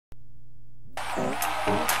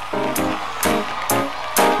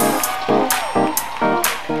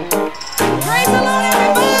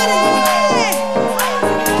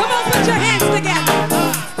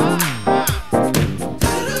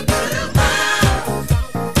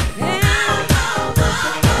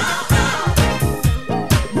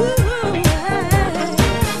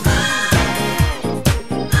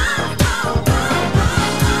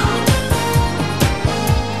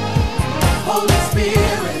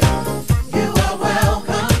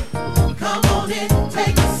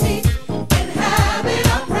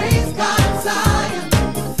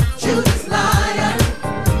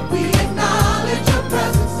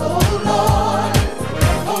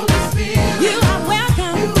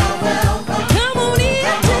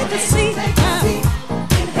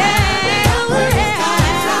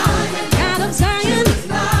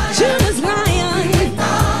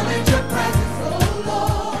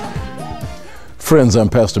Friends, I'm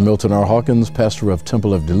Pastor Milton R. Hawkins, pastor of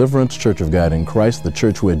Temple of Deliverance, Church of God in Christ, the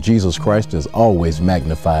church where Jesus Christ is always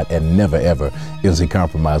magnified and never ever is he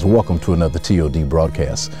compromised. Welcome to another TOD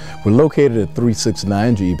broadcast. We're located at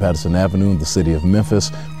 369 G.E. Patterson Avenue in the city of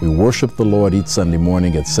Memphis. We worship the Lord each Sunday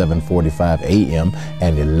morning at 7:45 a.m.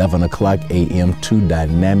 and 11 o'clock a.m. Two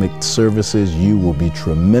dynamic services. You will be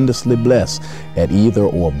tremendously blessed at either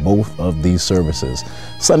or both of these services.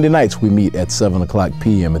 Sunday nights we meet at 7 o'clock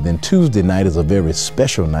p.m. and then Tuesday night is a very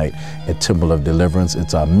special night at Temple of Deliverance.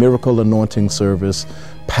 It's our miracle anointing service,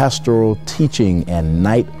 pastoral teaching, and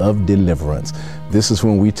night of deliverance. This is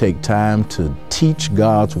when we take time to teach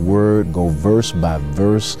God's word, go verse by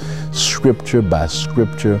verse, scripture by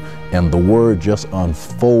scripture, and the word just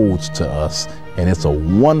unfolds to us. And it's a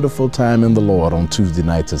wonderful time in the Lord on Tuesday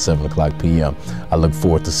nights at 7 o'clock p.m. I look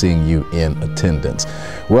forward to seeing you in attendance.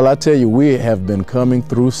 Well, I tell you, we have been coming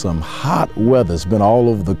through some hot weather. It's been all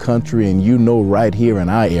over the country, and you know right here in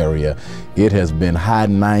our area, it has been high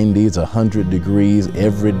 90s, 100 degrees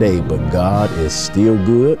every day, but God is still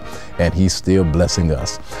good, and he's still blessing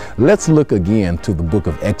us. Let's look again to the book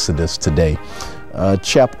of Exodus today,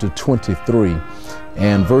 chapter 23.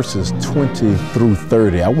 And verses 20 through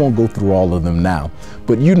 30. I won't go through all of them now,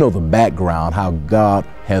 but you know the background, how God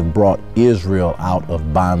has brought Israel out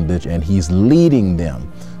of bondage and he's leading them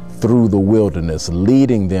through the wilderness,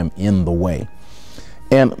 leading them in the way.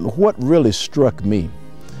 And what really struck me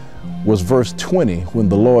was verse 20, when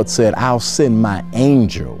the Lord said, I'll send my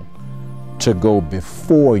angel to go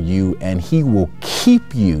before you and he will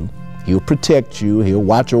keep you, he'll protect you, he'll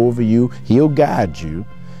watch over you, he'll guide you,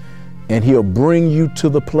 and he'll bring you to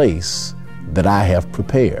the place that I have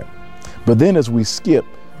prepared. But then as we skip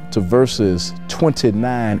to verses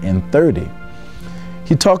 29 and 30,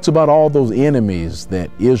 he talks about all those enemies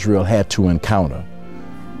that Israel had to encounter.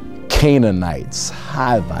 Canaanites,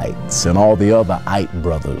 Hivites, and all the other Ite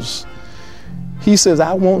brothers. He says,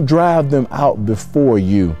 I won't drive them out before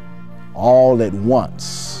you all at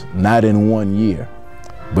once, not in 1 year.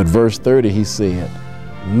 But verse 30, he said,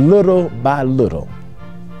 little by little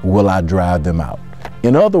will I drive them out.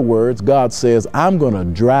 In other words, God says, I'm going to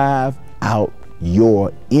drive out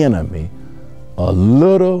your enemy a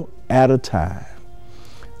little at a time.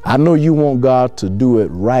 I know you want God to do it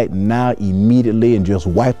right now, immediately, and just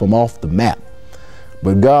wipe them off the map.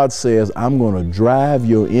 But God says, I'm going to drive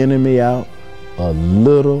your enemy out a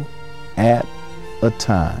little at a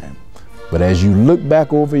time. But as you look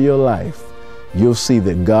back over your life, you'll see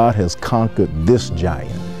that God has conquered this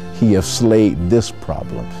giant. He has slayed this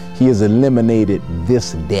problem. He has eliminated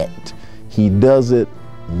this debt. He does it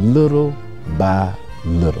little by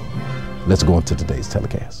little. Let's go into today's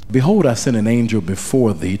telecast. Behold, I send an angel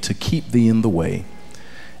before thee to keep thee in the way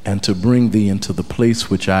and to bring thee into the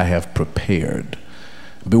place which I have prepared.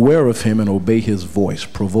 Beware of him and obey his voice.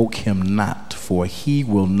 Provoke him not, for he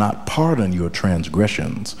will not pardon your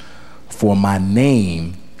transgressions, for my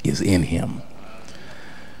name is in him.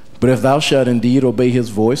 But if thou shalt indeed obey his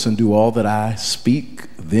voice and do all that I speak,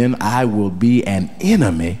 then I will be an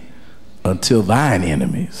enemy unto thine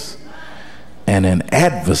enemies, and an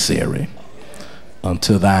adversary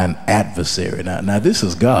unto thine adversary. Now this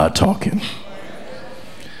is God talking.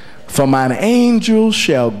 For mine angel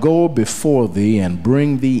shall go before thee and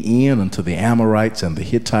bring thee in unto the Amorites and the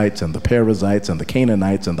Hittites and the Perizzites and the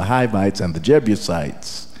Canaanites and the Hivites and the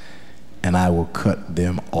Jebusites, and I will cut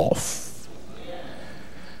them off.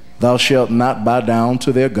 Thou shalt not bow down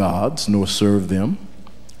to their gods, nor serve them,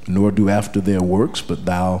 nor do after their works, but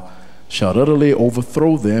thou shalt utterly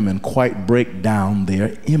overthrow them and quite break down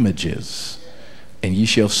their images. And ye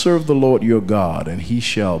shall serve the Lord your God, and he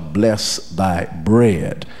shall bless thy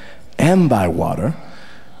bread and thy water,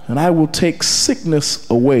 and I will take sickness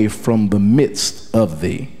away from the midst of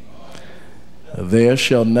thee. There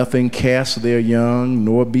shall nothing cast their young,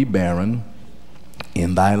 nor be barren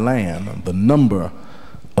in thy land. The number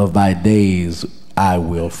of thy days I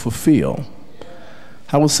will fulfill.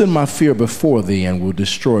 I will send my fear before thee, and will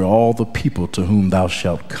destroy all the people to whom thou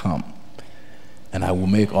shalt come. And I will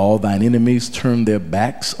make all thine enemies turn their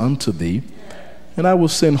backs unto thee. And I will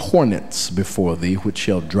send hornets before thee, which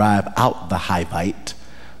shall drive out the Hivite,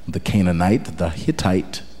 the Canaanite, the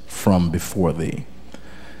Hittite from before thee.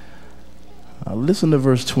 Listen to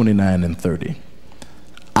verse 29 and 30.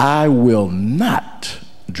 I will not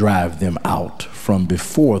drive them out from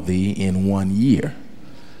before thee in 1 year,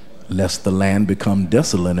 lest the land become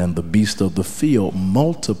desolate and the beasts of the field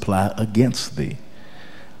multiply against thee.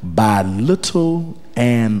 By little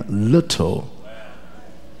and little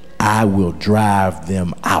I will drive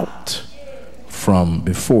them out from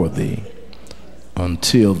before thee,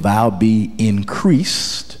 until thou be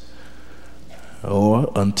increased,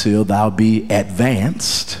 or until thou be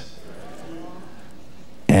advanced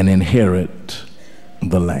and inherit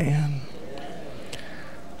the land.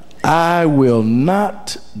 I will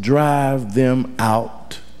not drive them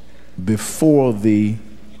out before thee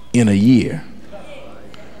in a year,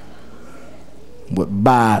 but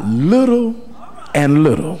by little and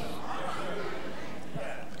little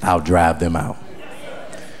I'll drive them out.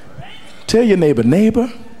 Tell your neighbor,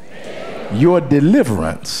 neighbor, your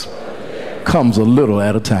deliverance comes a little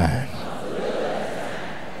at a time.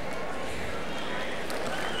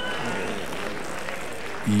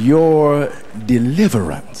 Your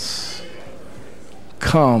deliverance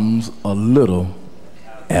comes a little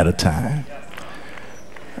at a time.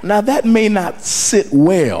 Now that may not sit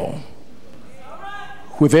well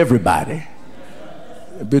with everybody,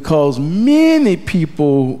 because many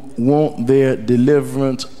people want their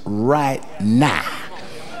deliverance right now.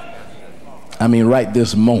 I mean, right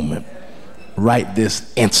this moment, right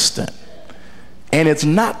this instant. And it's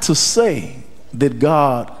not to say that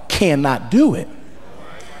God cannot do it,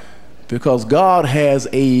 because God has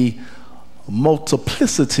a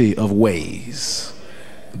multiplicity of ways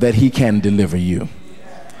that he can deliver you.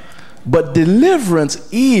 But deliverance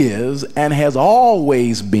is and has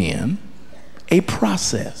always been a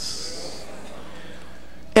process.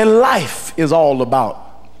 And life is all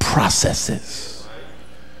about processes.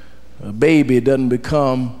 A baby doesn't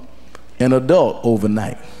become an adult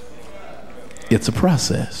overnight. It's a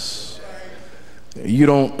process. You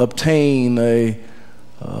don't obtain a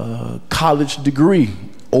college degree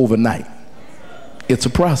overnight. It's a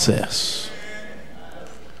process.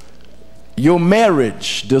 Your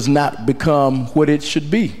marriage does not become what it should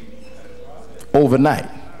be overnight.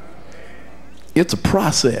 It's a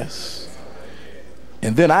process.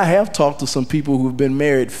 And then I have talked to some people who've been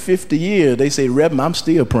married 50 years. They say, Reverend, I'm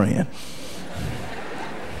still praying.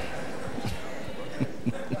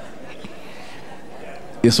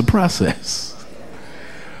 It's a process.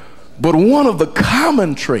 But one of the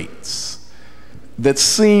common traits that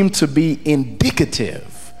seem to be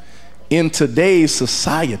indicative in today's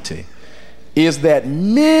society is that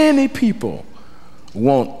many people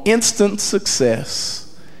want instant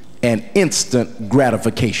success and instant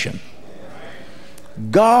gratification.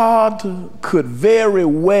 God could very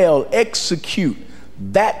well execute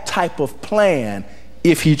that type of plan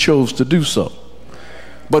if he chose to do so.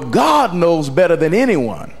 But God knows better than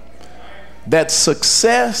anyone that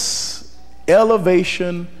success,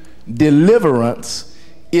 elevation, deliverance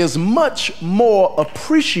is much more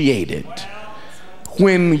appreciated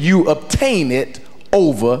when you obtain it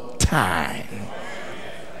over time.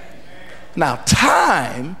 Now,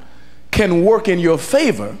 time can work in your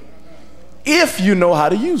favor if you know how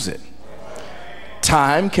to use it.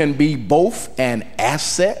 Time can be both an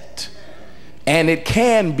asset and it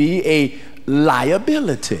can be a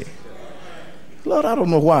liability. Lord, I don't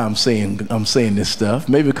know why I'm saying this stuff.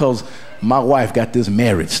 Maybe because my wife got this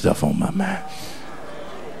marriage stuff on my mind.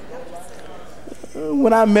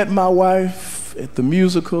 When I met my wife at the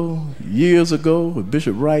musical years ago at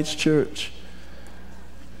Bishop Wright's church,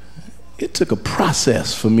 it took a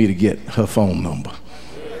process for me to get her phone number.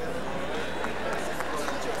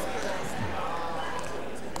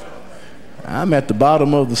 I'm at the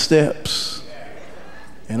bottom of the steps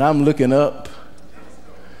and I'm looking up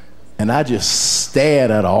and I just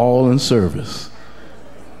stared at her all in service.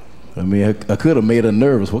 I mean, I could have made her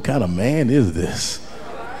nervous. What kind of man is this?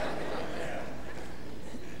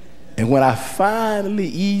 And when I finally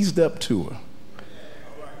eased up to her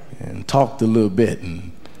and talked a little bit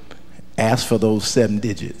and asked for those 7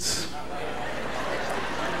 digits,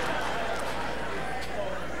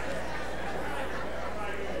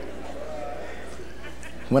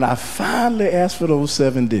 when I finally asked for those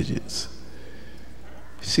 7 digits,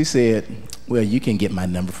 She said, well, you can get my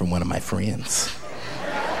number from one of my friends.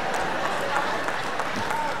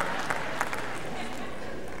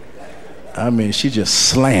 I mean, she just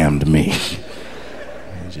slammed me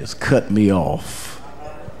and just cut me off.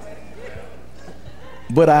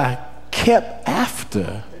 But I kept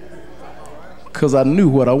after because I knew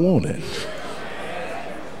what I wanted.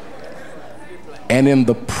 And in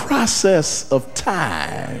the process of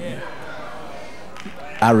time,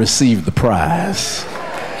 I received the prize.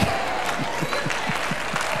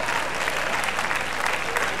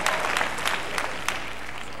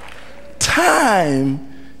 Time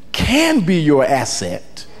can be your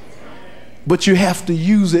asset, but you have to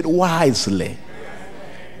use it wisely.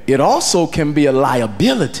 It also can be a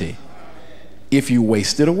liability if you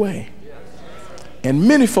waste it away. And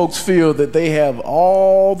many folks feel that they have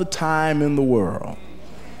all the time in the world,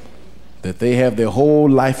 that they have their whole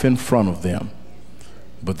life in front of them,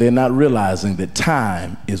 but they're not realizing that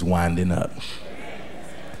time is winding up.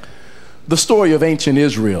 The story of ancient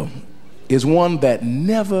Israel is one that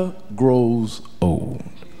never grows old.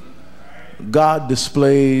 God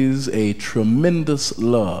displays a tremendous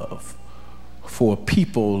love for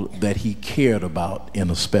people that he cared about in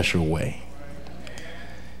a special way.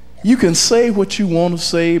 You can say what you want to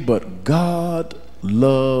say, but God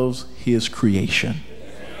loves his creation.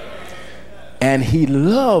 And he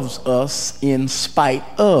loves us in spite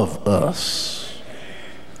of us.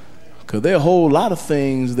 Because there are a whole lot of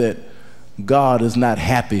things that God is not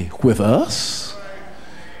happy with us.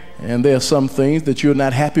 And there are some things that you're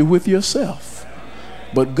not happy with yourself.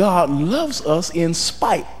 But God loves us in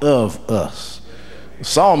spite of us. The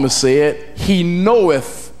psalmist said, he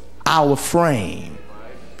knoweth our frame.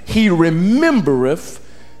 He remembereth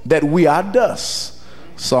that we are dust.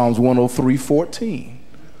 Psalms 103:14.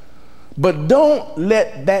 But don't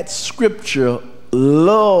let that scripture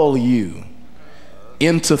lull you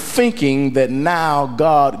into thinking that now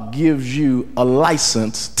God gives you a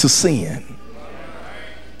license to sin.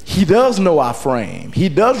 He does know our frame. He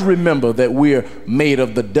does remember that we're made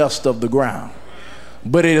of the dust of the ground.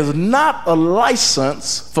 But it is not a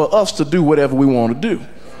license for us to do whatever we want to do.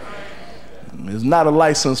 It's not a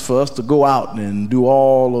license for us to go out and do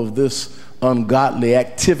all of this ungodly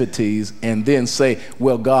activities and then say,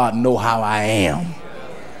 well, God know how I am.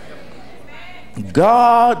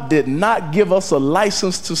 God did not give us a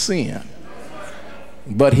license to sin,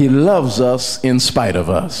 but he loves us in spite of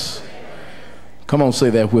us. Come on, say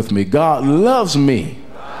that with me. God loves me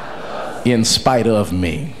in spite of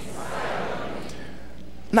me.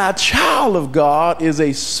 Now, a child of God is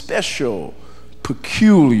a special,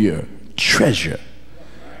 peculiar treasure.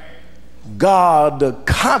 God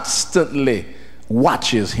constantly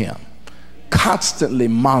watches him, constantly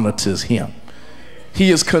monitors him.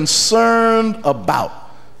 He is concerned about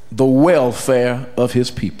the welfare of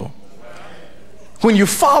his people. When you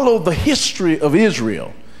follow the history of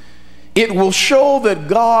Israel, it will show that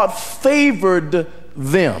God favored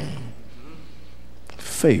them.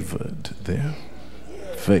 Favored them.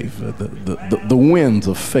 Favor, the winds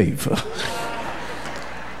of favor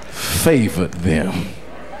favored them.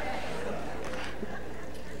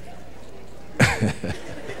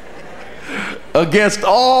 Against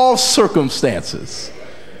all circumstances.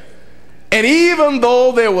 And even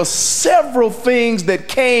though there were several things that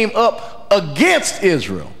came up against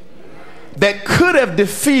Israel that could have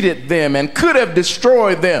defeated them and could have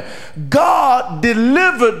destroyed them, God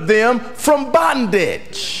delivered them from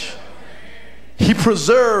bondage. He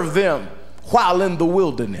preserved them while in the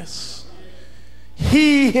wilderness.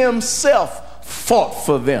 He himself fought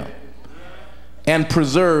for them and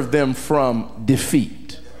preserved them from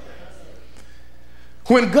defeat.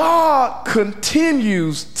 When God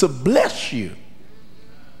continues to bless you,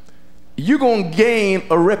 you're going to gain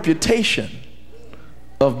a reputation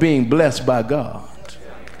of being blessed by God.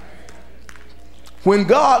 When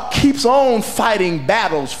God keeps on fighting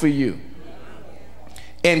battles for you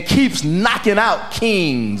and keeps knocking out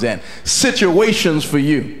kings and situations for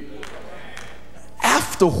you,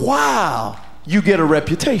 after a while, you get a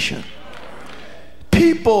reputation.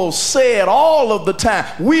 People said all of the time,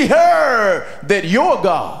 we heard that your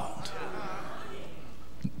God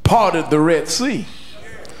parted the Red Sea.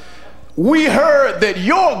 We heard that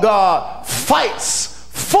your God fights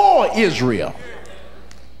for Israel.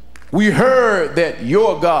 We heard that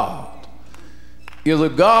your God is a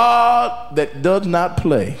God that does not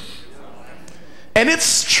play. And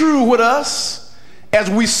it's true with us as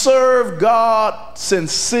we serve God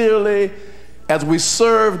sincerely, as we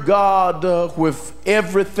serve God with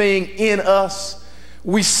everything in us.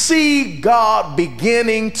 We see God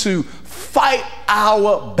beginning to fight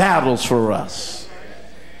our battles for us.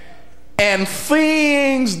 and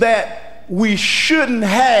things that we shouldn't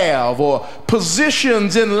have, or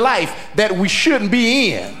positions in life that we shouldn't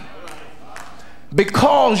be in,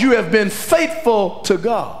 because you have been faithful to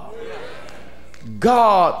God,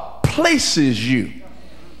 God places you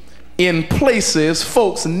in places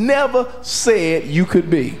folks never said you could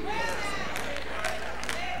be.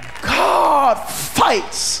 God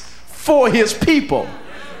fights for his people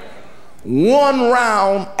one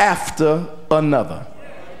round after another.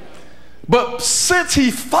 But since he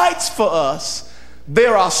fights for us,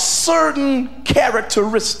 there are certain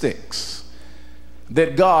characteristics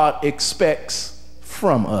that God expects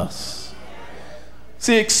from us.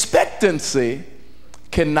 See, expectancy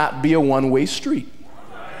cannot be a one-way street.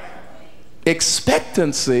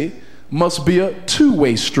 Expectancy must be a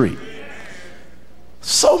two-way street.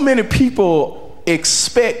 So many people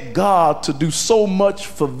expect God to do so much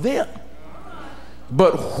for them,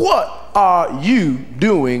 but what are you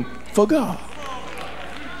doing for God?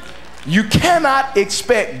 You cannot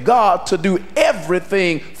expect God to do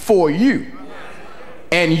everything for you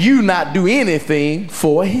and you not do anything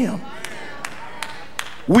for him.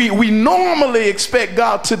 We normally expect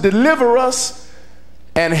God to deliver us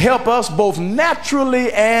and help us both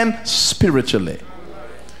naturally and spiritually.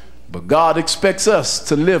 But God expects us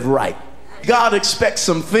to live right. God expects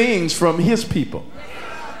some things from his people.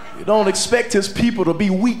 You don't expect his people to be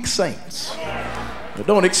weak saints. You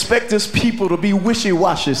don't expect his people to be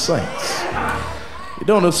wishy-washy saints. You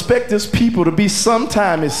don't expect his people to be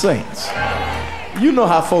sometime saints. You know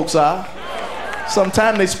how folks are.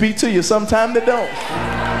 Sometimes they speak to you, sometimes they don't.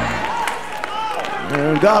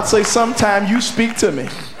 And God says, sometime you speak to me,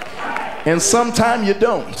 and sometime you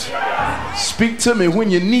don't. Speak to me when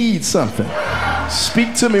you need something.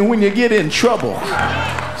 Speak to me when you get in trouble.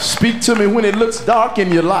 Speak to me when it looks dark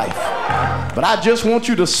in your life. But I just want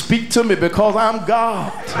you to speak to me because I'm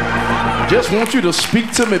God. Just want you to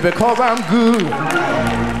speak to me because I'm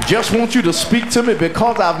good. Just want you to speak to me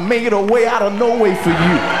because I've made a way out of no way for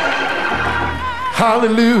you.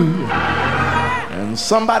 Hallelujah. And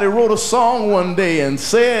somebody wrote a song one day and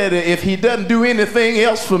said, if he doesn't do anything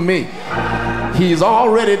else for me, he's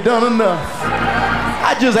already done enough.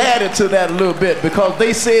 I just added to that a little bit because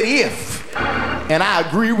they said if, and I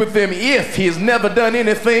agree with them. If he's never done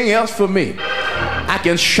anything else for me, I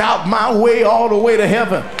can shout my way all the way to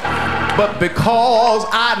heaven. But because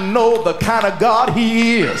I know the kind of God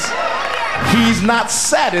he is, he's not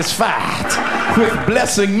satisfied with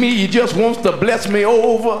blessing me. He just wants to bless me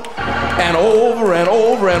over and over and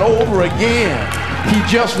over and over again. He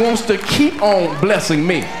just wants to keep on blessing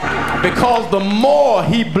me, because the more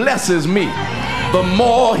he blesses me, the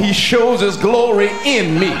more he shows his glory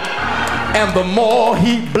in me. And the more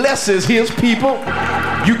he blesses his people,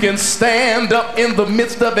 you can stand up in the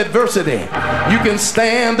midst of adversity. You can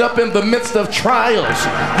stand up in the midst of trials.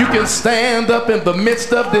 You can stand up in the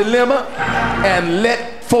midst of dilemma and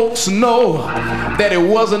let folks know that it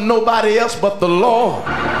wasn't nobody else but the Lord.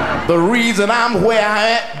 The reason I'm where I'm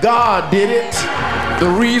at, God did it. The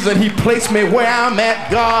reason he placed me where I'm at,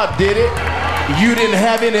 God did it. You didn't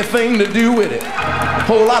have anything to do with it. A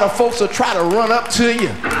whole lot of folks will try to run up to you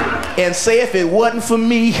and say, if it wasn't for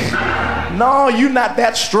me, no, you're not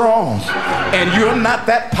that strong and you're not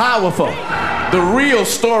that powerful. The real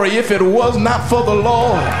story, if it was not for the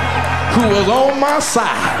Lord who was on my side,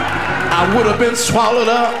 I would have been swallowed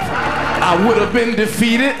up. I would have been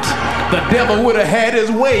defeated. The devil would have had his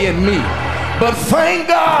way in me. But thank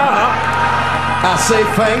God, I say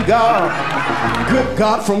thank God, good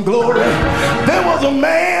God from glory. There was a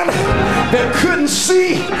man that couldn't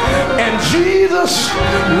see, and Jesus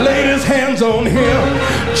laid his hands on him.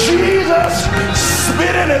 Jesus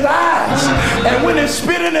spit in his eyes, and when he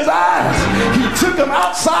spit in his eyes, he took him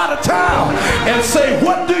outside of town and said,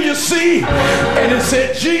 what do you see? And he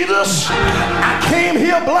said, Jesus, I came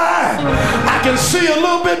here blind. I can see a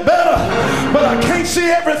little bit better, but I can't see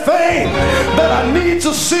everything that I need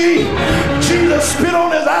to see. Jesus spit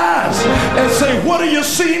on his eyes and said, what do you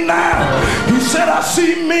see now? He said, I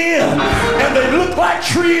see men, and they look like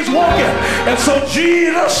trees walking. And so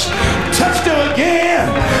Jesus touched him again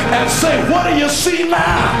and said, what do you see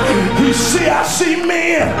now? He said, I see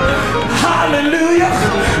men. Hallelujah.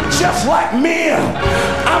 Just like men.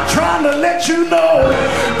 I'm trying to let you know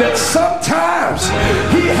that sometimes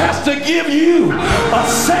he has to give you a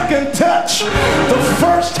second touch. The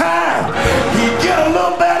first time he get a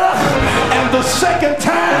little better, and the second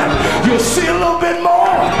time you'll see a little bit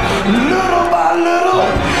more. Little by little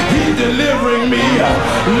he's delivering me.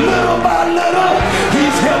 Little by little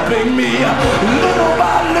he's helping me. Little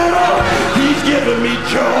by little he's giving me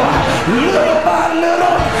joy. Little by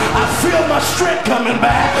little I feel my strength coming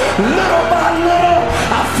back. Little by little,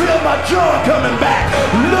 I feel my joy coming back.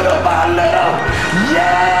 Little by little,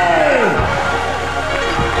 yay!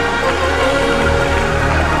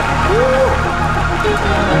 Woo.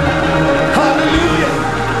 Hallelujah.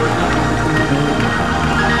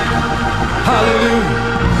 Hallelujah.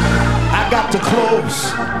 I got to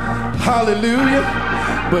close. Hallelujah.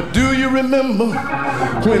 But do you remember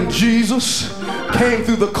when Jesus came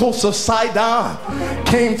through the coast of Sidon,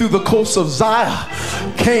 came through the coast of Zion,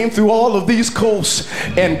 came through all of these coasts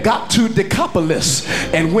and got to Decapolis?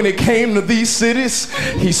 And when it came to these cities,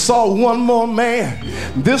 he saw one more man.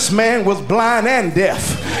 This man was blind and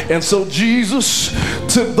deaf. And so Jesus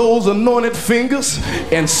took those anointed fingers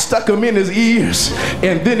and stuck them in his ears.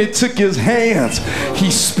 And then he took his hands,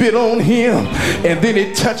 he spit on him, and then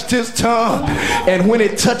he touched his tongue. And when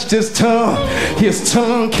it touched his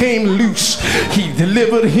tongue came loose. He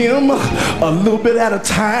delivered him a little bit at a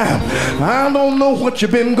time. I don't know what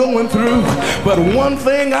you've been going through, but one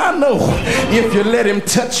thing I know, if you let him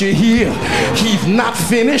touch you here, he's not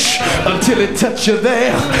finished until he touches you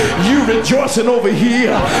there. You rejoicing over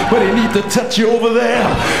here, but he needs to touch you over there.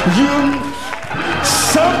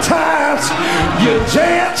 Sometimes you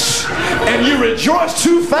dance and you rejoice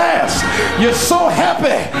too fast. You're so happy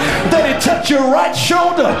that he touched your right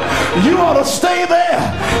shoulder. You ought to stay there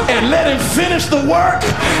and let him finish the work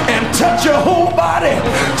and touch your whole body.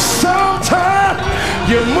 Sometimes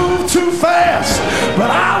you move too fast,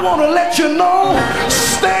 but I want to let you know,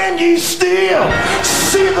 stand ye still.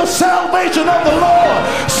 See the salvation of the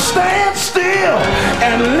Lord. Stand still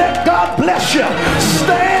and let God bless you.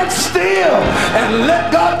 Stand still and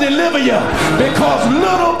let God deliver you, because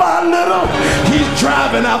little by little he's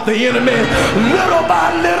driving out the enemy. Little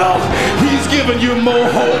by little he's giving you more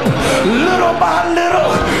hope. Little by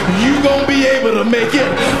little you're gonna be able to make it.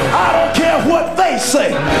 I don't care what they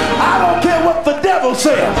say. I don't care what the devil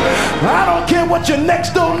says. I don't care what your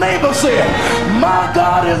next door neighbor says. My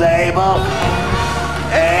God is able.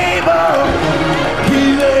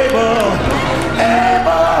 He's able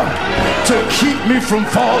to keep me from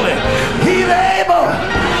falling. He's able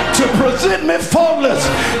to present me faultless.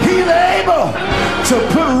 He's able to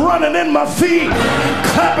put running in my feet,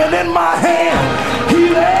 clapping in my hand.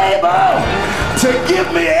 He's able to give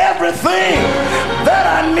me everything that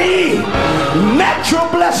I need. Natural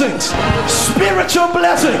blessings, spiritual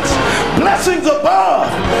blessings, blessings above,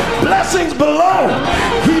 blessings below.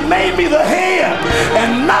 He made me the head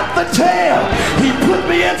and not the tail. He put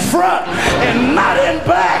me in front and not in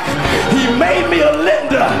back. He made me a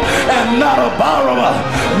lender and not a borrower.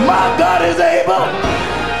 My God is able.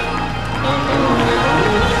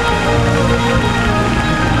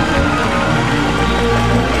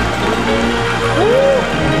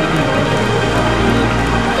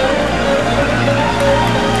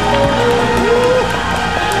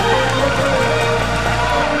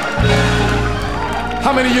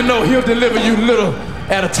 How many of you know he'll deliver you little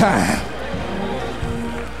at a time?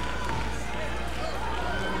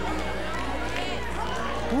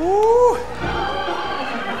 Woo.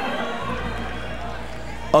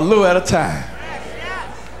 A little at a time.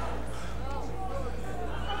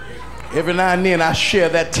 Every now and then I share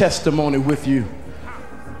that testimony with you.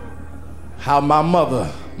 How my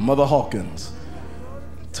mother, Mother Hawkins,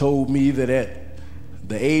 told me that at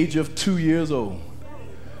the age of 2 years old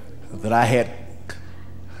that I had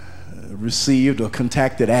received or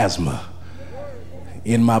contracted asthma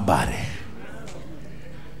in my body.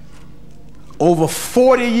 Over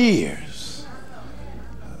 40 years,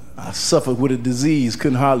 I suffered with a disease,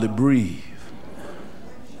 couldn't hardly breathe.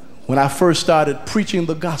 When I first started preaching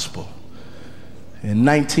the gospel in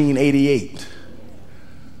 1988,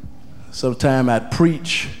 sometime I'd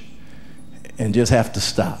preach and just have to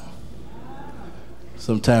stop.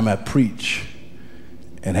 Sometime I'd preach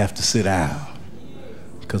and have to sit down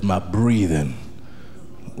because my breathing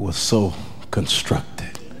was so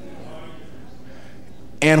constructed.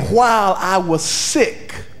 And while I was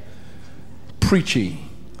sick preaching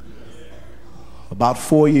about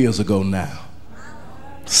 4 years ago now,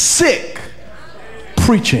 sick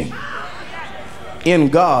preaching in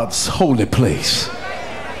God's holy place,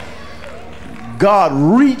 God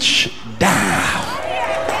reached down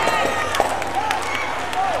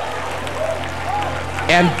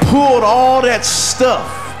and pulled all that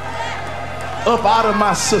stuff up out of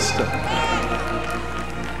my system.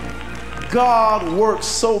 God worked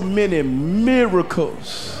so many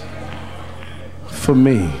miracles for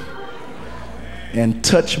me and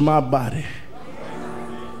touched my body.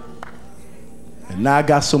 And now I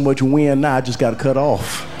got so much wind now I just got to cut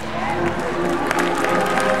off.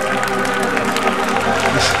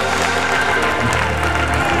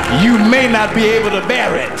 you may not be able to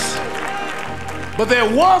bear it. But there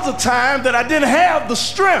was a time that I didn't have the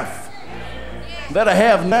strength that I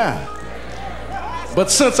have now.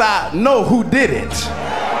 But since I know who did it,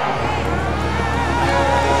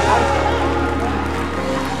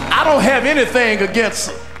 I don't have anything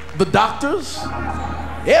against the doctors.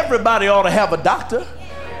 Everybody ought to have a doctor.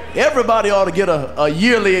 Everybody ought to get a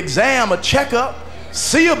yearly exam, a checkup,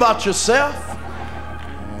 see about yourself.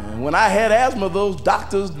 And when I had asthma, those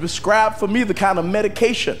doctors prescribed for me the kind of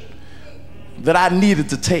medication that I needed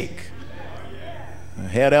to take. I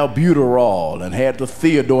had albuterol and had the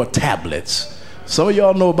Theodore tablets. Some of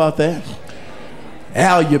y'all know about that.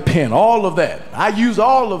 Albupen, all of that. I use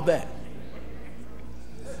all of that.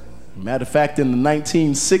 Matter of fact, in the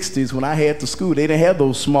 1960s, when I had to school, they didn't have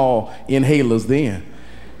those small inhalers then.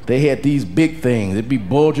 They had these big things. It'd be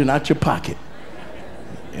bulging out your pocket.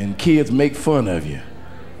 And kids make fun of you.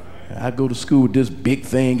 I go to school with this big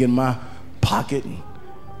thing in my pocket, and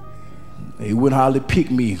they wouldn't hardly pick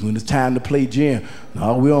me when it's time to play gym.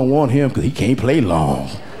 No, we don't want him because he can't play long.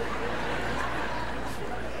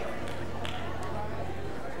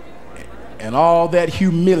 And all that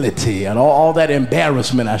humility and all that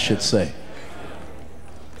embarrassment, I should say,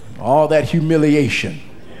 all that humiliation,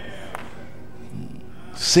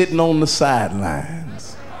 sitting on the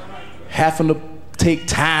sidelines, having to take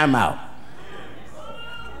time out.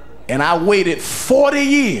 And I waited 40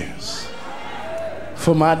 years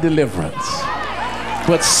for my deliverance.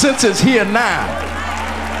 But since it's here now,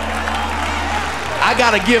 I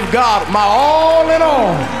gotta give God my all in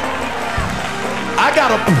all. I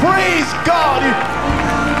gotta praise God.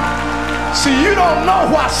 See, you don't know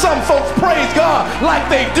why some folks praise God like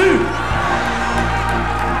they do.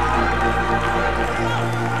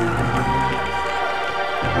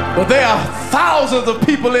 But there are thousands of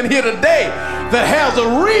people in here today that has a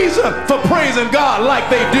reason for praising God like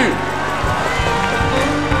they do.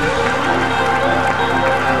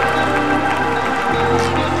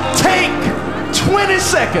 Take 20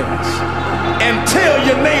 seconds and tell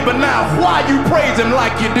your neighbor now why you praise him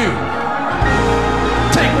like you do.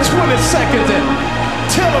 Take 20 seconds and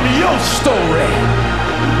tell him your story.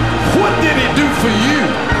 What did he do for you?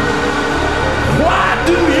 Why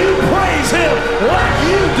do you praise him like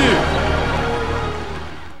you do?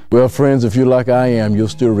 Well, friends, if you're like I am, you're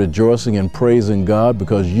still rejoicing and praising God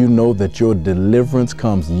because you know that your deliverance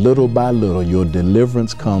comes little by little. Your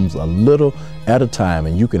deliverance comes a little at a time,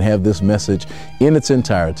 and you can have this message in its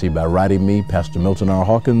entirety by writing me, Pastor Milton R.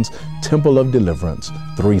 Hawkins, Temple of Deliverance,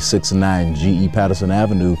 369 G.E. Patterson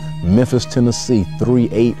Avenue, Memphis, Tennessee,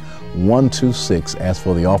 38126. Ask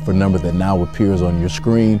for the offer number that now appears on your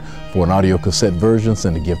screen. For an audio cassette version,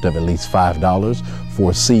 send a gift of at least $5.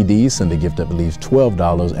 For CDs, send a gift of at least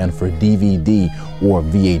 $12. And for DVD or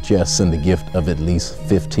VHS, send a gift of at least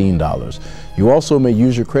 $15. You also may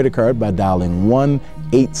use your credit card by dialing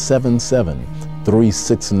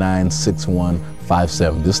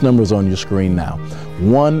 1-877-369-6157. This number is on your screen now.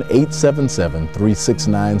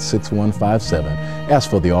 1-877-369-6157. Ask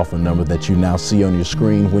for the offer number that you now see on your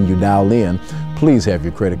screen when you dial in. Please have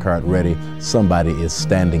your credit card ready. Somebody is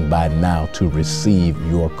standing by now to receive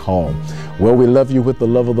your call. Well, we love you with the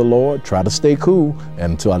love of the Lord. Try to stay cool.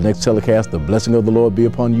 And until our next telecast, the blessing of the Lord be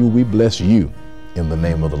upon you. We bless you in the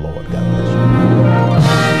name of the Lord. God bless you.